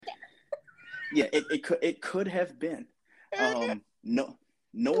Yeah, it could have been. No,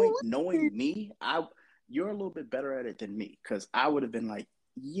 knowing me, you're a little bit better at it than me because I would have been like,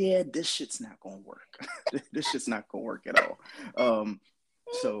 yeah, this shit's not gonna work. This shit's not gonna work at all.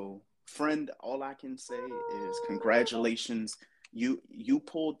 So friend, all I can say is congratulations. You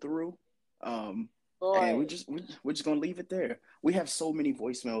pulled through. And Boy. we're just gonna leave it there. We have so many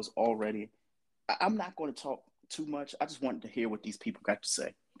voicemails already. I'm not going to talk too much. I just wanted to hear what these people got to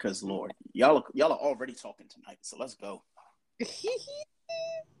say because Lord, y'all are already talking tonight. So let's go.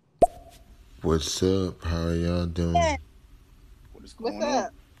 What's up? How y'all doing? What is What's going on?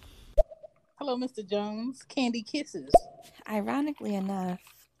 up? Hello, Mr. Jones. Candy kisses. Ironically enough,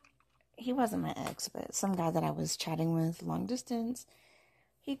 he wasn't my ex, but some guy that I was chatting with long distance,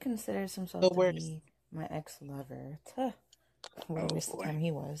 he considers himself The to worst. be my ex lover. What a Oh waste of boy. time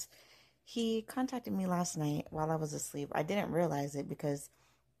he was. He contacted me last night while I was asleep. I didn't realize it because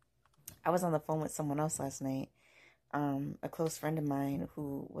I was on the phone with someone else last night, a close friend of mine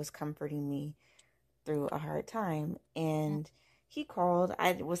who was comforting me through a hard time. And he called.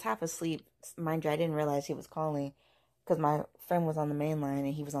 I was half asleep. Mind you, I didn't realize he was calling because my friend was on the main line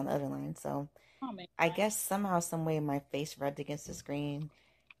and he was on the other line. So Oh man. I guess somehow, some way, my face rubbed against the screen.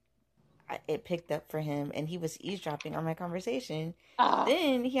 It picked up for him, and he was eavesdropping on my conversation. Ah.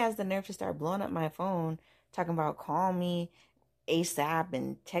 Then he has the nerve to start blowing up my phone, talking about call me ASAP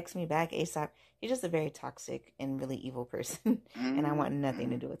and text me back ASAP. He's just a very toxic and really evil person, and I want nothing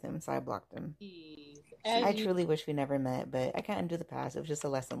to Mm-hmm. do with him, so I blocked him. Jeez. I As See, you, truly wish we never met, but I can't undo the past. It was just a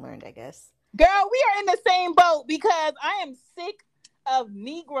lesson learned, I guess. girl, we are in the same boat because I am sick of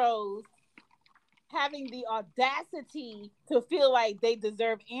Negroes having the audacity to feel like they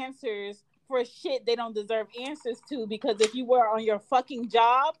deserve answers for shit they don't deserve answers to. Because if you were on your fucking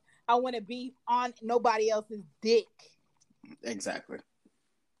job, I want to be on nobody else's dick. exactly,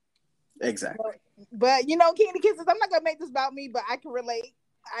 exactly. But Candy Kisses, I'm not gonna make this about me, but I can relate.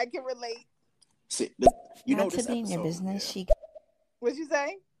 I can relate. See, Not to this be in your episode, business, yeah. she. What you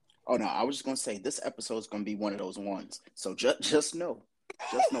say? Oh no, I was just gonna say this episode is gonna be one of those ones. So just know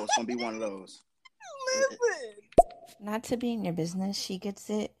it's gonna be one of those. Listen. Not to be in your business, she gets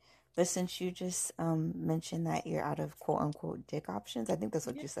it. But since you just mentioned that you're out of quote unquote dick options, I think that's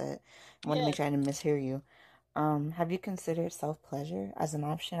what Yeah. you said. I wanted to Yes. make sure I didn't mishear you. Have you considered self pleasure as an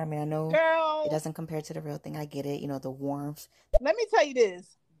option? I mean, I know it Girl, doesn't compare to the real thing. I get it. You know, the warmth. let me tell you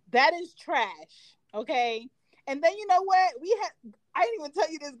this. That is trash. Okay. And then you know what? I didn't even tell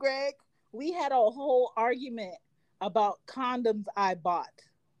you this, Greg. We had a whole argument about condoms I bought.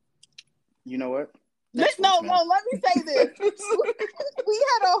 You know what? Next No, voicemail. no, let me say this. We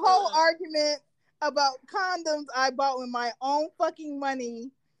had a whole argument about condoms I bought with my own fucking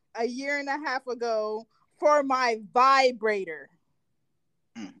money a year and a half ago for my vibrator.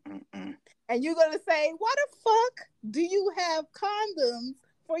 Mm-mm-mm. And you're going to say, why the fuck do you have condoms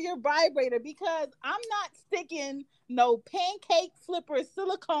for your vibrator? Because I'm not sticking no pancake flipper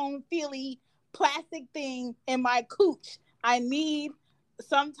silicone feely plastic thing in my cooch. I need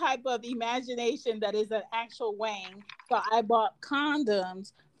some type of imagination that is an actual wang. So I bought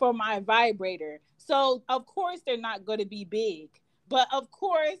condoms for my vibrator. So of course they're not going to be big. But of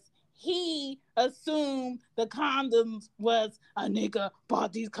course he assumed the condoms was a nigga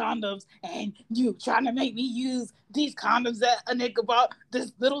bought these condoms and you trying to make me use these condoms that a nigga bought,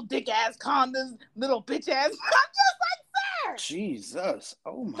 this little dick ass condoms, little bitch ass. I'm just like, sir, Jesus.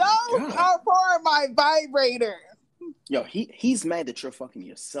 Oh my those God. are for my vibrator. Yo, he's mad that you're fucking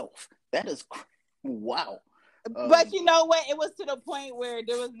yourself. That is wow. But you know what? It was to the point where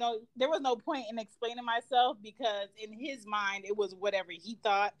there was no point in explaining myself because in his mind it was whatever he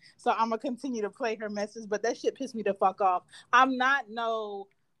thought. So I'm gonna continue to play her message, but that shit pissed me the fuck off. I'm not no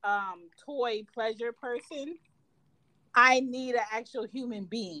toy pleasure person. I need an actual human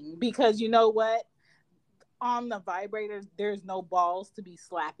being because you know what? On the vibrators, there's no balls to be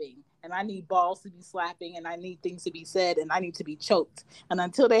slapping. And I need balls to be slapping and I need things to be said and I need to be choked. And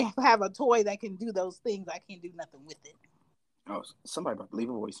until they have a toy that can do those things, I can't do nothing with it. oh, somebody about to leave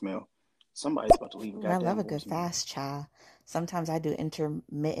a voicemail. Somebody's about to leave a Ooh, I love goddamn a good voicemail. fast cha. Sometimes I do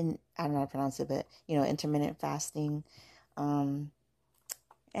intermittent. I don't know how to pronounce it, but intermittent fasting, um,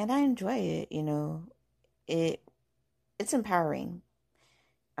 and I enjoy it. It it's empowering.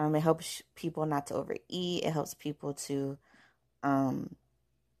 It helps people not to overeat. It helps people to um,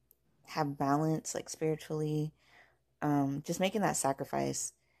 have balance, like spiritually. Just making that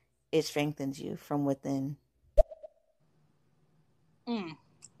sacrifice, it strengthens you from within. Mm.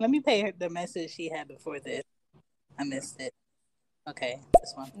 Let me pay her the message she had before this. I missed it. Okay,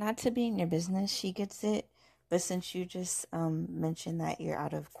 this one. Not to be in your business, she gets it. But since you just mentioned that you're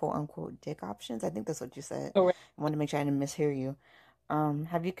out of quote unquote dick options, I think that's what you said. Correct. I wanted to make sure I didn't mishear you.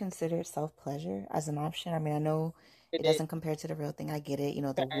 Have you considered self pleasure as an option? I mean, I know it doesn't compare to the real thing. I get it. You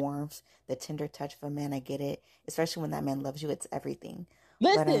know, the warmth, the tender touch of a man. I get it. Especially when that man loves you, it's everything.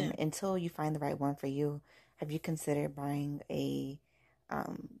 But Listen, until you find the right one for you, have you considered buying a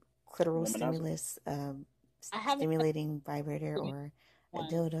clitoral Womanizer. stimulus, I haven't stimulating vibrator, or a one.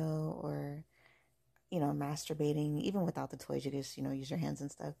 dildo, or masturbating, even without the toys, you just, use your hands and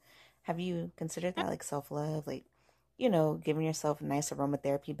stuff. Have you considered that, like self-love, like, giving yourself nice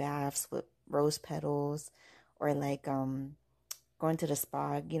aromatherapy baths with rose petals, or like going to the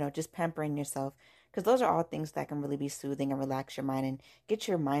spa, just pampering yourself? Because those are all things that can really be soothing and relax your mind and get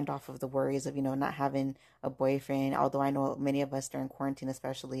your mind off of the worries of, not having a boyfriend. Although I know many of us during quarantine,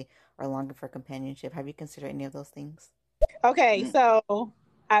 especially, are longing for companionship. Have you considered any of those things? Okay, so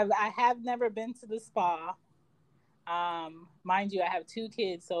I have never been to the spa. Mind you, I have 2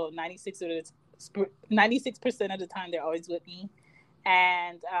 kids, so 96% of the time they're always with me.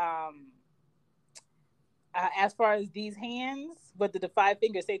 And as far as these hands, what did the 5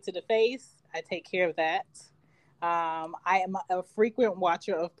 fingers say to the face? I take care of that. I am a frequent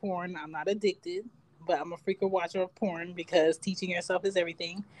watcher of porn. I'm not addicted, but I'm a frequent watcher of porn because teaching yourself is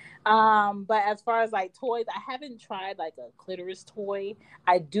everything. But as far as like toys, I haven't tried like a clitoris toy.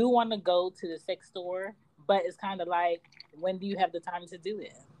 I do want to go to the sex store, but it's kind of like, when do you have the time to do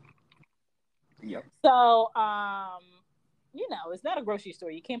it? Yep. So, it's not a grocery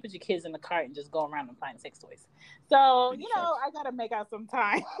store. You can't put your kids in the cart and just go around and find sex toys. So, I got to make out some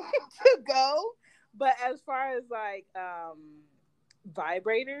time to go. But as far as like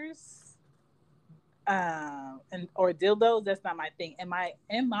vibrators or dildos, that's not my thing. And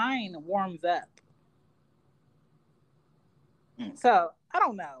mine warms up. So I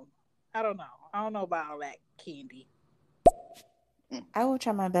don't know. I don't know about all that candy. I will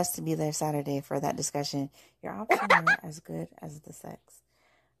try my best to be there Saturday for that discussion. Your options are as good as the sex.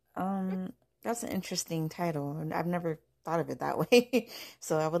 That's an interesting title. I've never thought of it that way.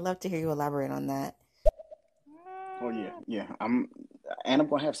 So I would love to hear you elaborate on that. Oh yeah. I'm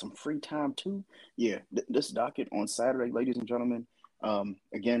gonna have some free time too. Yeah, this docket on Saturday, ladies and gentlemen.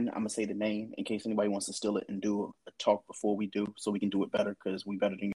 Again, I'm gonna say the name in case anybody wants to steal it and do a talk before we do, so we can do it better because we better than